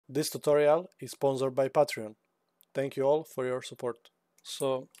This tutorial is sponsored by Patreon. Thank you all for your support.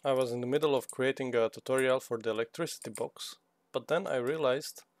 So I was in the middle of creating a tutorial for the electricity box, but then I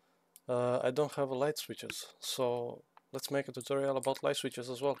realized I don't have light switches. So let's make a tutorial about light switches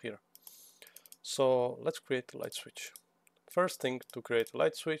as well here. So let's create a light switch. First thing, to create a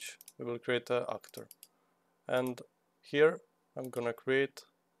light switch, we will create an actor. And here I'm gonna create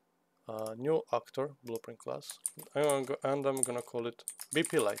a new actor blueprint class, and I'm gonna call it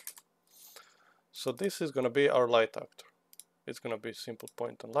BP light. So this is gonna be our light actor. It's gonna be simple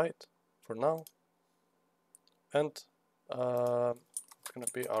point and light for now, and it's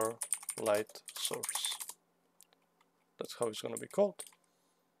gonna be our light source. That's how it's gonna be called.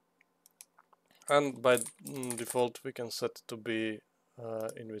 And by default we can set it to be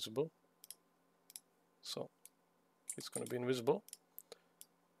invisible. So it's gonna be invisible.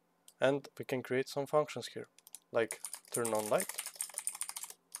 And we can create some functions here, like turn on light,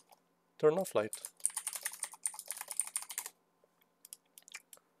 turn off light.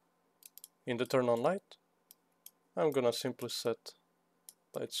 In the turn on light, I'm gonna simply set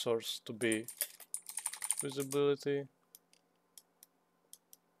light source to be visibility,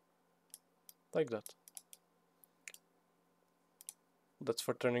 like that. That's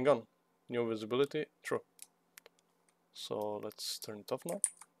for turning on. New visibility, true. So let's turn it off now.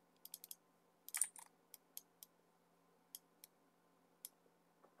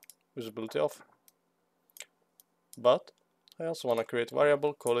 Visibility off. But I also want to create a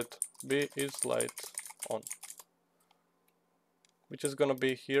variable, call it b is light on, which is gonna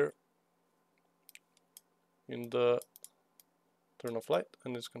be here in the turn off light,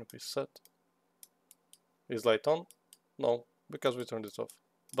 and it's gonna be set is light on. No, because we turned it off.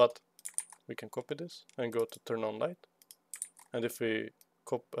 But we can copy this and go to turn on light, and if we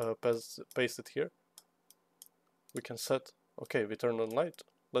paste it here, we can set, okay, we turned on light,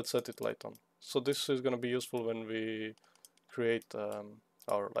 let's set it light on. So this is going to be useful when we create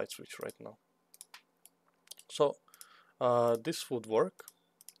our light switch right now. So this would work,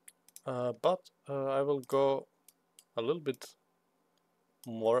 but I will go a little bit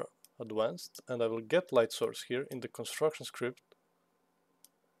more advanced, and I will get light source here in the construction script,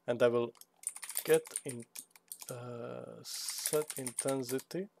 and I will get in set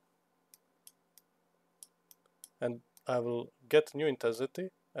intensity, and I will get new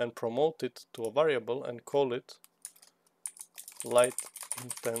intensity and promote it to a variable and call it light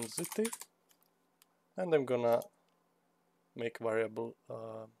intensity, and I'm gonna make variable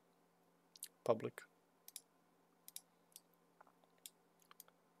public.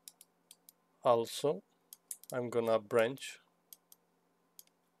 Also, I'm gonna branch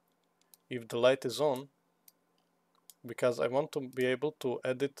if the light is on, because I want to be able to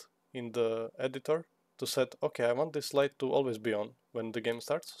edit in the editor to set, okay, I want this light to always be on when the game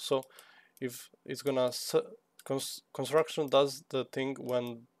starts. So if it's gonna construction does the thing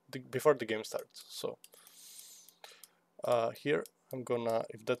when before the game starts. So here I'm gonna,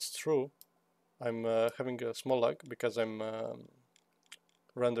 if that's true, I'm having a small lag because I'm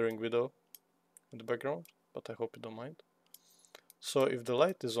rendering video in the background, but I hope you don't mind. So if the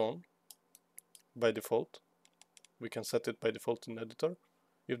light is on by default, we can set it by default in editor.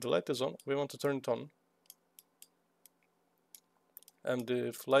 If the light is on, we want to turn it on, and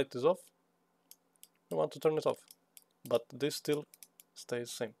if light is off, we want to turn it off. But this still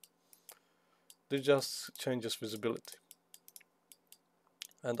stays same. This just changes visibility.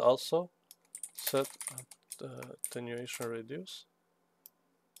 And also set attenuation radius,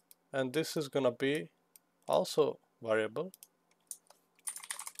 and this is gonna be also variable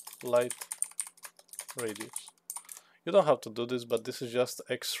light radius. You don't have to do this, but this is just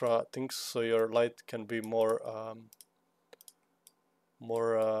extra things so your light can be more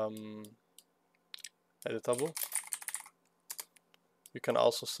editable. You can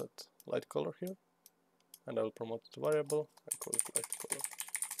also set light color here, and I will promote it to variable and call it light color.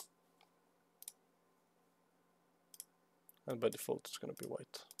 And by default it's going to be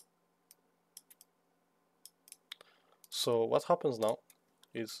white. So what happens now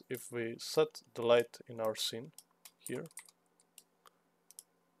is if we set the light in our scene here,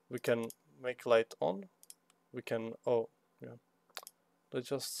 we can make light on, we can, oh yeah, let's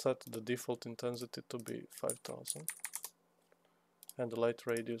just set the default intensity to be 5000 and the light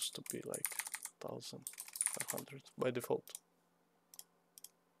radius to be like 1500 by default.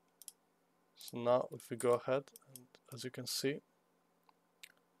 So now if we go ahead, and as you can see,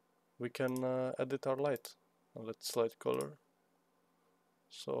 we can edit our light. And let's light color.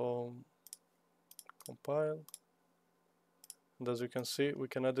 So compile, and as you can see, we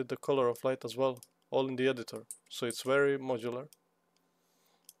can edit the color of light as well, all in the editor. So it's very modular.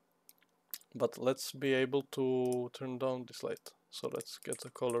 but let's be able to turn down this light. So let's get the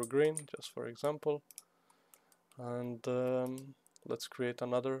color green, just for example, and let's create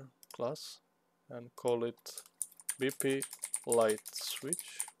another class and call it BP light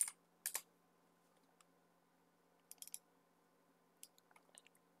switch.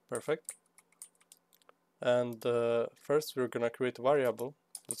 Perfect. And first we're gonna create a variable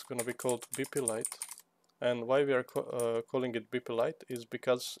that's gonna be called BP light. And why we are calling it BP light is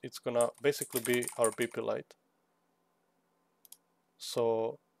because it's gonna basically be our BP light.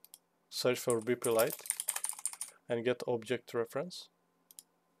 So search for BP light and get object reference.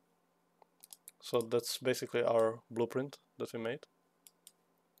 So that's basically our blueprint that we made.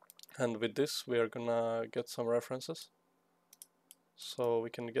 And with this we are gonna get some references. So we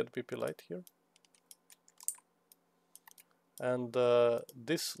can get BP light here. And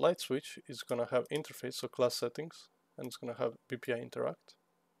this light switch is gonna have interface, so class settings, and it's gonna have BPI interact.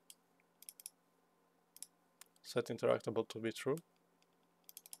 Set interactable to be true.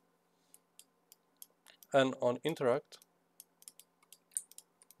 And on interact,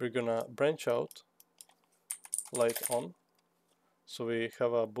 we're gonna branch out light on. So we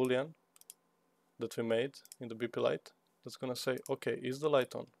have a boolean that we made in the BP light that's gonna say, okay, is the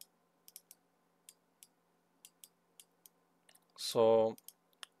light on? So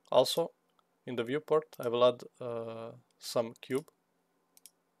also in the viewport, I will add some cube.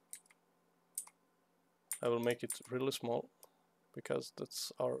 I will make it really small because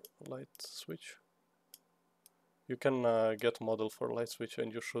that's our light switch. You can get model for light switch,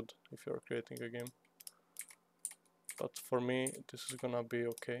 and you should if you're creating a game. But for me, this is gonna be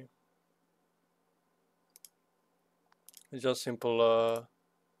okay. It's just simple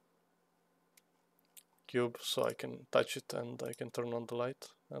cube, so I can touch it and I can turn on the light.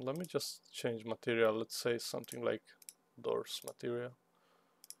 And let me just change material. Let's say something like doors material.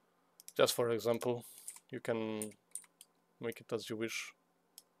 Just for example, you can make it as you wish.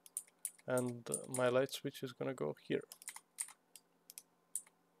 And my light switch is gonna go here.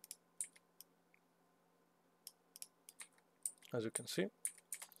 As you can see,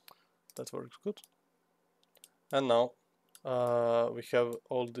 that works good. And now we have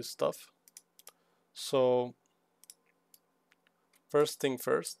all this stuff. So first thing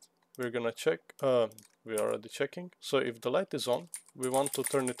first, we're gonna check, we're already checking. So if the light is on, we want to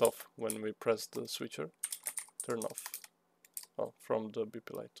turn it off when we press the switcher. Turn off. Oh, from the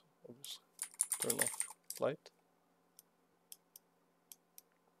BP light, obviously. Turn off light.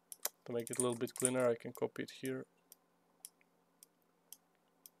 To make it a little bit cleaner, I can copy it here.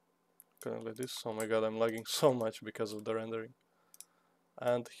 Kind of like this. Oh my god, I'm lagging so much because of the rendering.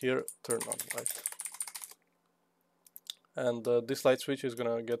 And here, turn on light. And this light switch is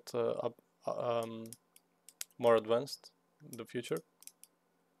gonna get more advanced in the future.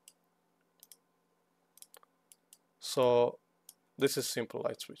 So this is simple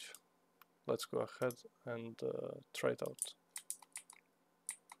light switch. Let's go ahead and try it out.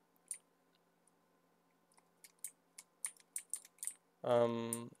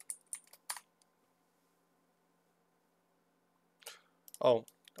 Oh,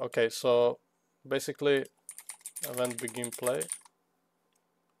 okay, so basically event begin play,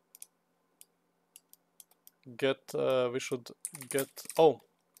 we should get, oh,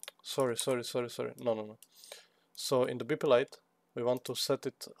 sorry, no. So in the BP light, we want to set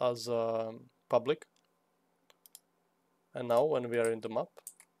it as public. And now when we are in the map,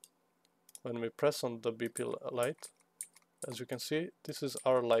 when we press on the BP light, as you can see, this is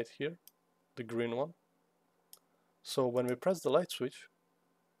our light here, the green one. So when we press the light switch,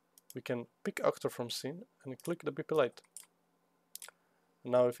 we can pick actor from scene and click the BP light.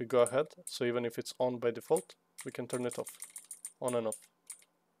 And now if we go ahead, so even if it's on by default, we can turn it off, on and off.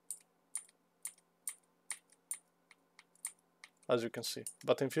 As you can see.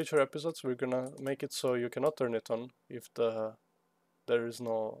 But in future episodes, we're gonna make it so you cannot turn it on if there is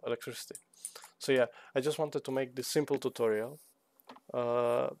no electricity. So yeah, I just wanted to make this simple tutorial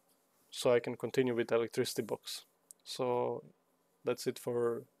so I can continue with electricity box. So that's it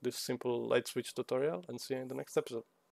for this simple light switch tutorial, and see you in the next episode.